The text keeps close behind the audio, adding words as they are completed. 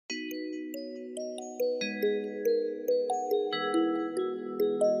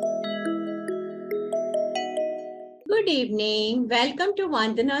Good evening. Welcome to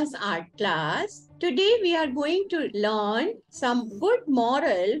Vandana's art class. Today we are going to learn some good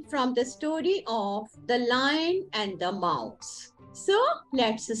moral from the story of the lion and the mouse. So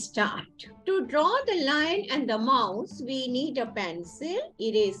let's start. To draw the lion and the mouse, we need a pencil,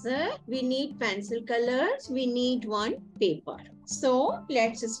 eraser, we need pencil colors, we need one paper. So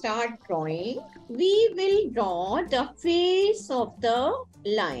let's start drawing. We will draw the face of the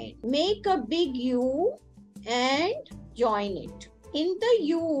lion. Make a big U and join it. In the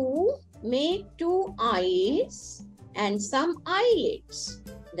U, make two eyes and some eyelids.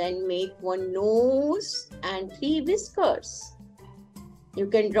 Then make one nose and three whiskers. You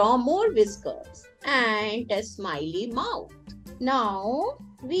can draw more whiskers and a smiley mouth. Now,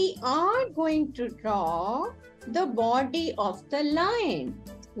 we are going to draw the body of the lion.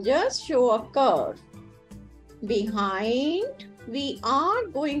 Just show a curve. Behind, we are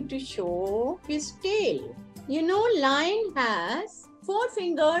going to show his tail. You know, lion has 4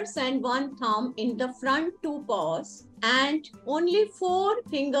 fingers and 1 thumb in the front 2 paws and only 4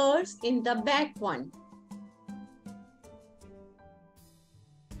 fingers in the back one.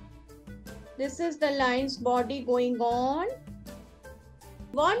 This is the lion's body going on.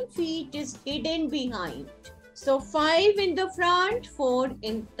 1 foot is hidden behind. So 5 in the front, 4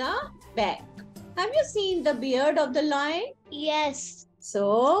 in the back. Have you seen the beard of the lion? Yes.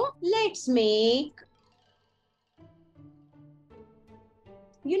 So let's make.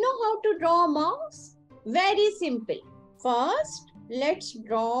 You know how to draw a mouse? Very simple. First, let's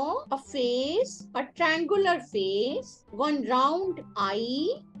draw a face, a triangular face, 1 round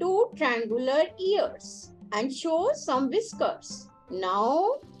eye, 2 triangular ears, and show some whiskers.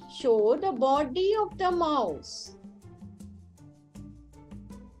 Now, show the body of the mouse.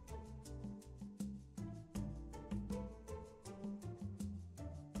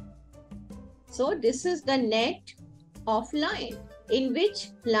 So, this is the net of lion, in which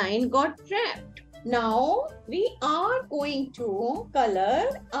lion got trapped. Now, we are going to color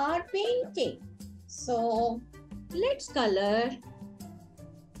our painting. So, let's color.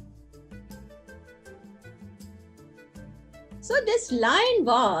 So, this lion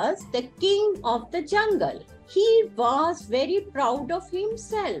was the king of the jungle. He was very proud of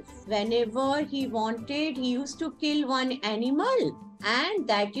himself. Whenever he wanted, he used to kill one animal, and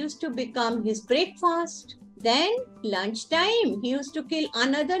that used to become his breakfast. Then lunchtime, he used to kill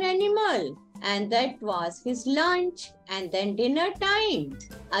another animal, and that was his lunch. And then dinner time,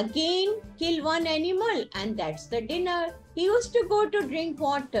 again kill one animal, and that's the dinner. He used to go to drink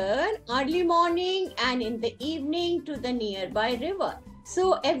water early morning and in the evening to the nearby river.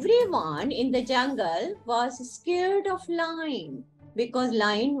 So everyone in the jungle was scared of lion because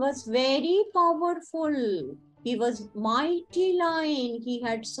lion was very powerful. He was mighty lion. He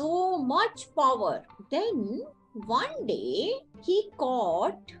had so much power. Then one day he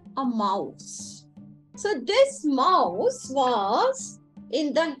caught a mouse. So this mouse was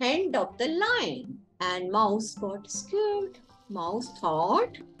in the hand of the lion, and mouse got scared. Mouse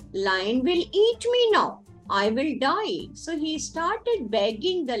thought, lion will eat me now. I will die. So he started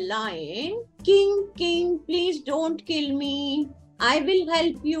begging the lion, King, king, please don't kill me. I will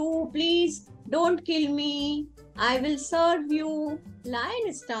help you. Please don't kill me. I will serve you.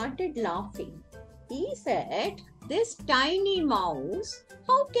 Lion started laughing. He said, this tiny mouse,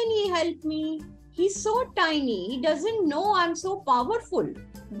 how can he help me? He's so tiny, he doesn't know I'm so powerful.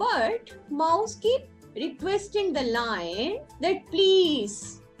 But mouse keep requesting the lion that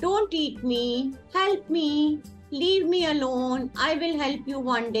please don't eat me, help me, leave me alone, I will help you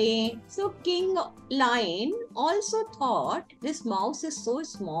one day. So King Lion also thought this mouse is so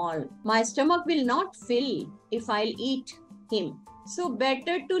small. My stomach will not fill if I'll eat him. So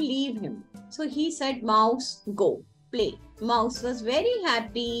better to leave him. So he said, mouse, go, play. Mouse was very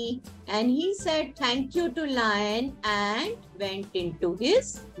happy and he said thank you to lion and went into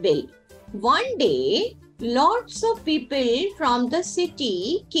his bill. One day, lots of people from the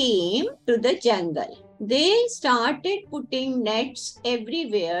city came to the jungle. They started putting nets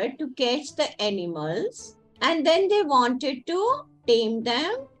everywhere to catch the animals, and then they wanted to tame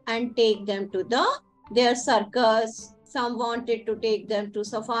them and take them to their circus. Some wanted to take them to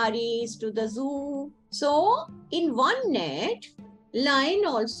safaris, to the zoo. So, in one net, lion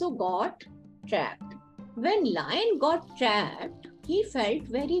also got trapped. When lion got trapped, he felt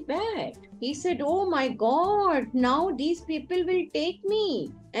very bad. He said, oh my God, now these people will take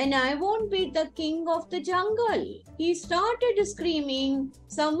me and I won't be the king of the jungle. He started screaming,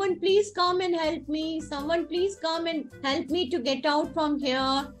 someone please come and help me. Someone please come and help me to get out from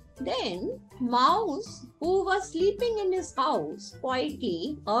here. Then Mouse, who was sleeping in his house,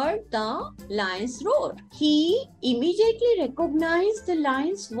 quietly heard the lion's roar. He immediately recognized the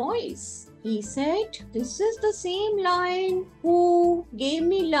lion's voice. He said, "This is the same lion who gave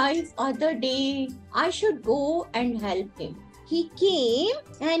me life other day. I should go and help him." He came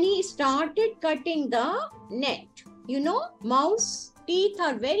and he started cutting the net. You know, mouse teeth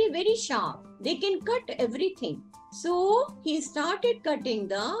are very, very sharp. They can cut everything. So he started cutting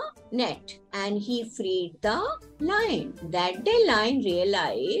the net and he freed the lion. That day lion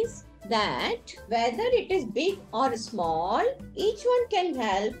realized that whether it is big or small, each one can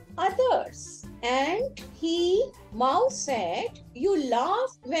help others. And mouse said, "You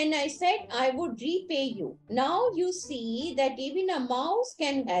laughed when I said I would repay you. Now you see that even a mouse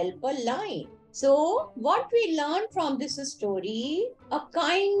can help a lion." So, what we learn from this story, a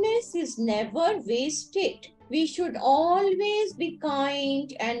kindness is never wasted. We should always be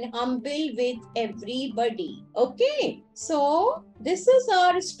kind and humble with everybody. Okay, so this is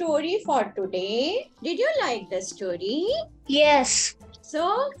our story for today. Did you like the story? Yes.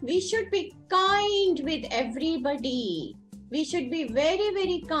 So, we should be kind with everybody. We should be very,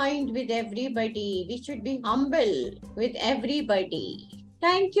 very kind with everybody. We should be humble with everybody.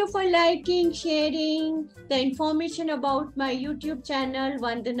 Thank you for liking, sharing the information about my YouTube channel,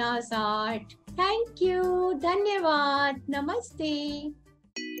 Vandana's Art. Thank you. Dhanyavad. Namaste.